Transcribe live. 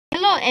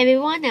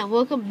everyone, and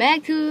welcome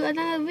back to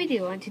another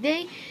video. And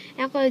today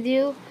I'm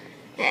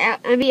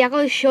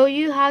gonna show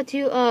you how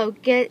to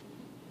get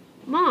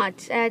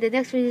mods. And the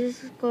next video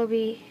is gonna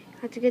be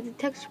how to get the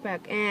texture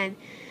pack. And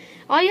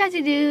all you have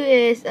to do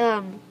is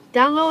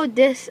download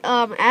this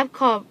app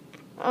called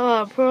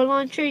Pro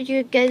Launcher.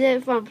 You can get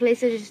it from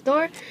PlayStation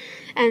Store.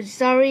 And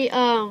sorry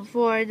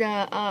for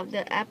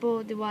the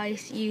Apple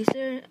device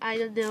user. I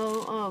don't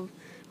know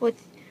what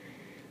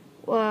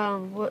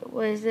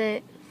is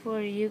it for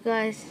you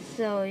guys.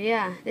 So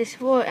yeah, this is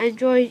for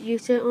Android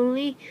user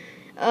only.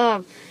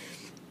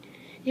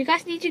 You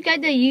guys need to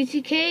get the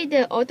UTK,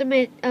 the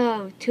Ultimate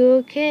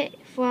Toolkit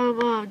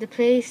from the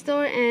Play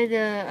Store and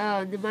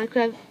the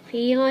Minecraft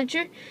P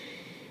launcher.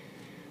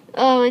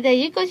 And then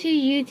you go to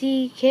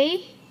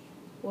UTK.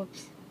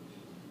 Whoops,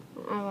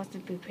 I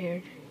wasn't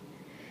prepared.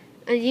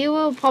 And you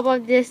will pop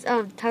up this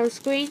title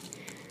screen.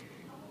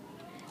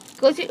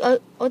 Go to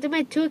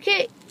Ultimate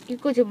Toolkit. You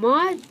go to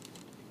mod.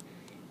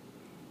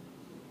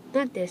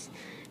 Not this.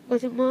 Go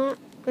to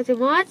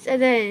mods, and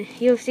then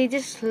you'll see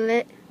this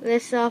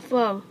list of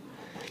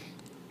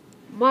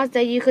mods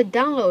that you could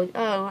download.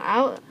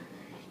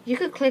 You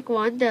could click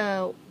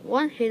the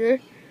one header.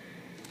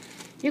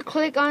 You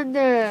click on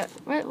the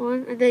right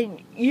one, and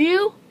then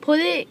you put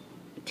it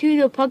to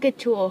the Pocket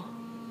Tool.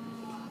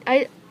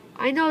 I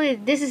know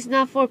that this is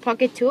not for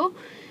Pocket Tool,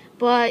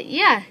 but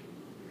yeah.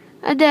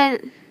 And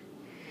then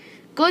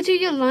go to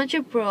your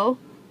Launcher Pro.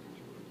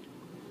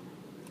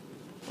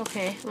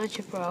 Okay,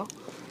 Launcher Pro.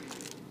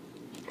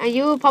 And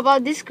you will pop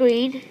out this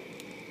screen.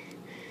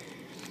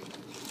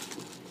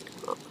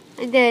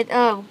 And then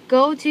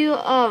go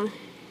to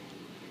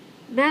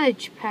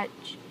Manage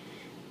Patch.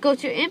 Go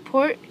to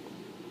Import.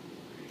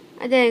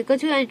 And then go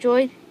to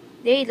Android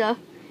Data.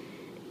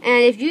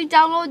 And if you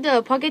download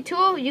the Pocket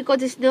Tool, you go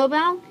to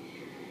Snowbound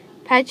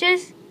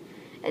Patches.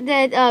 And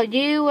then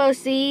you will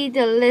see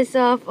the list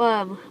of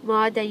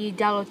mod that you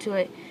download to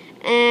it.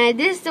 And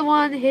this is the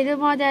one hidden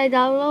mod that I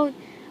download.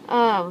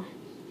 I'm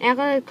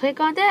gonna click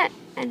on that,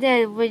 and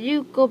then when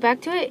you go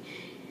back to it,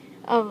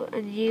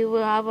 and you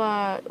will have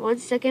a 1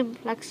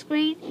 second black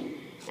screen,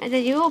 and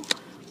then you will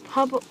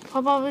pop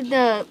up in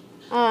the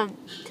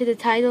to the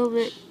title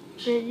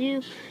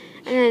menu,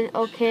 and then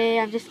okay,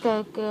 I'm just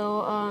gonna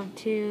go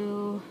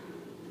to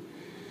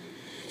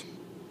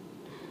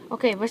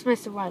okay, where's my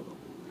survival?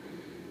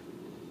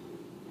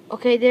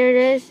 Okay, there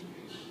it is.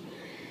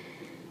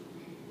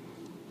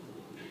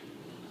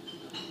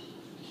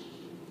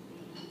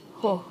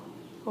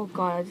 Oh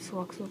god, I just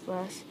walked so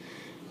fast.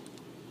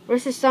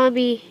 Where's the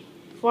zombie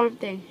farm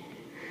thing?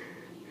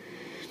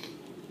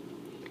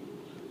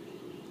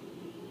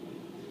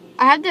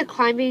 I have the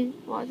climbing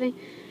wall thing.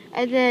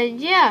 And then,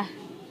 yeah.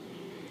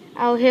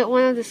 I'll hit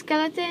one of the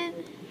skeleton.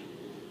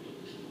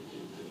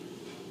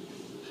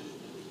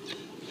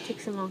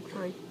 Takes a long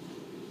time.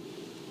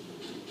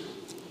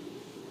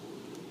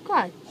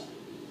 God.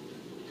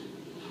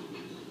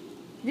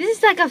 This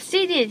is like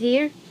obsidian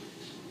here.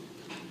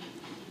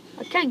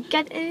 I can't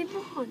get any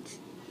mods.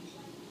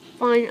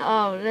 Fine,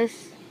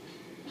 let's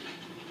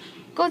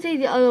go to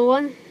the other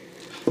one.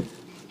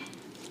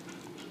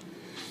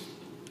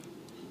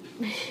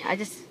 That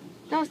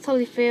was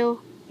totally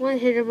fail. One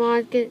hitter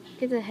mod, get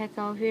the heck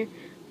out of here.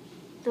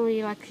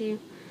 Nobody likes you.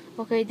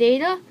 Okay,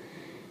 data.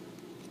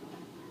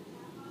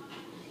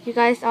 You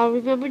guys all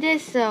remember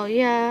this, so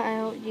yeah, I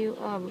hope you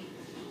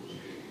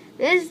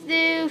let's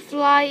do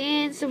fly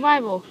in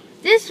survival.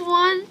 This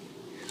mod,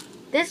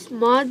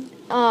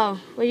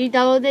 when you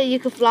download it, you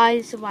can fly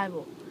in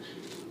survival.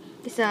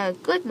 It's a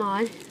good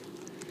mod,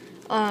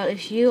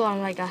 if you are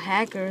like a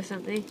hacker or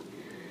something.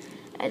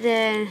 And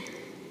then,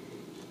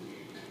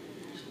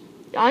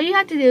 all you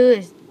have to do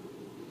is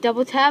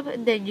double tap,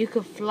 and then you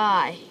can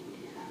fly.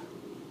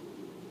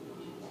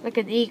 Like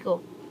an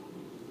eagle.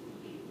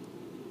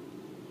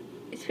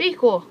 It's pretty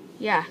cool,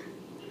 yeah.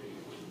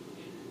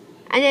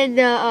 And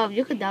then,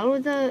 you can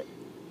download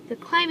the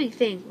climbing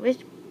thing, which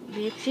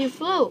makes you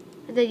float.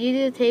 And then you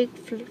do take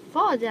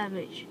fall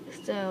damage.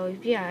 So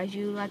yeah,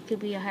 you like to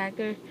be a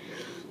hacker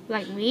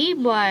like me,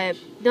 but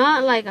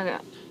not like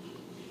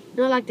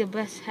the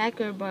best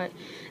hacker, but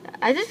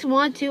I just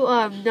want to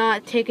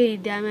not take any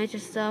damage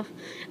and stuff.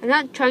 I'm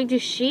not trying to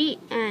cheat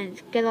and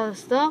get all the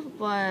stuff,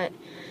 but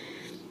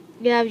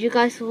yeah, if you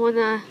guys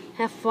wanna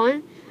have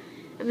fun,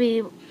 I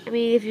mean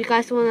if you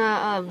guys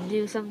wanna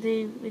do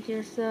something with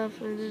your stuff,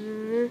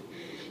 you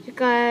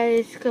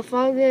guys can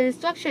follow the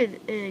instruction.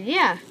 And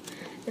yeah,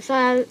 that's all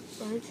I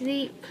want to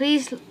see.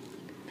 Please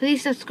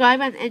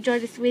subscribe and enjoy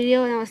this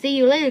video, and I'll see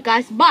you later,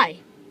 guys. Bye.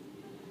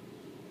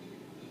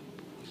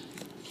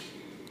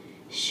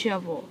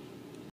 Shovel.